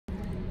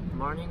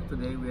morning.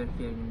 Today we are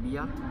here in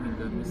Biat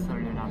with Mr.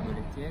 Leonardo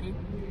Lettieri.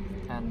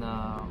 And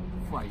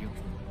who are you?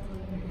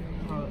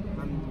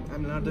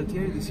 I'm Leonardo,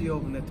 the CEO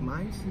of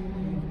NetMinds.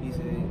 It's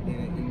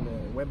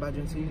a web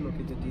agency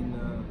located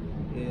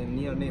in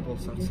near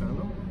Naples,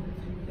 Arzano,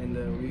 and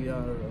we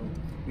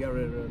are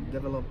a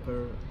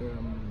developer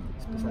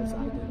specialized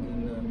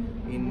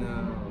in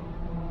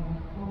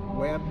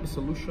web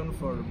solution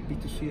for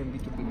B2C and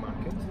B2B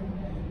market.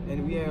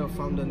 And we have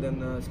founded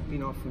a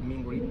spin-off with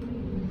Mingrip,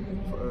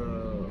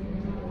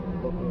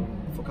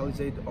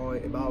 focused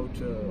about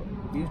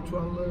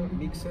virtual,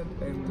 mixed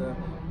and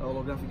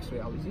holographic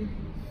reality,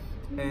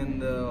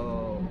 and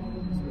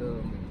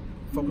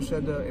focused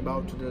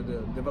about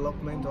the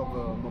development of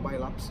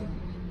mobile apps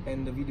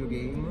and the video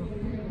game,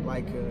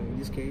 like in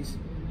this case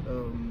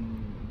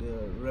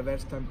the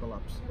reverse time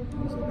collapse.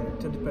 It's a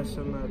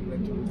third-person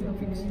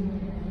graphics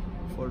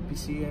for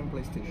PC and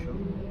PlayStation,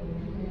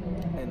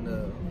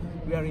 and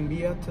we are in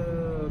Biat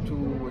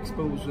to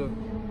expose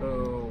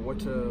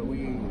what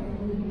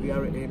we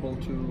are able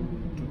to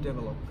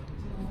develop.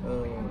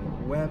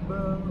 Web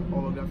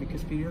holographic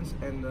experience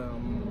and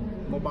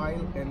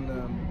mobile and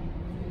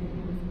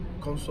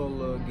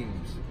console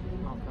games.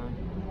 Okay.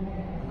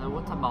 And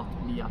what about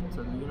Biat?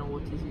 Do you know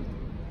what is it?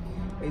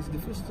 It's the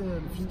first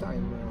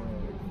time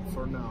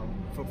for now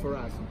for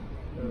us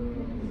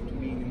to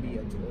be in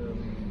Biat.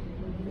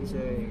 It's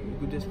a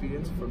good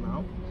experience for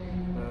now.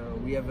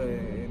 We have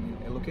a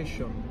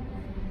location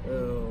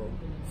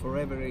for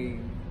every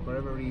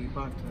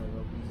partner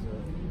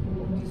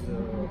of this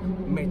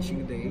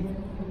matching day.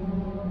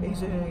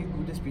 It's a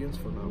good experience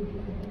for now.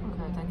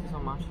 Okay, thank you so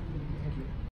much.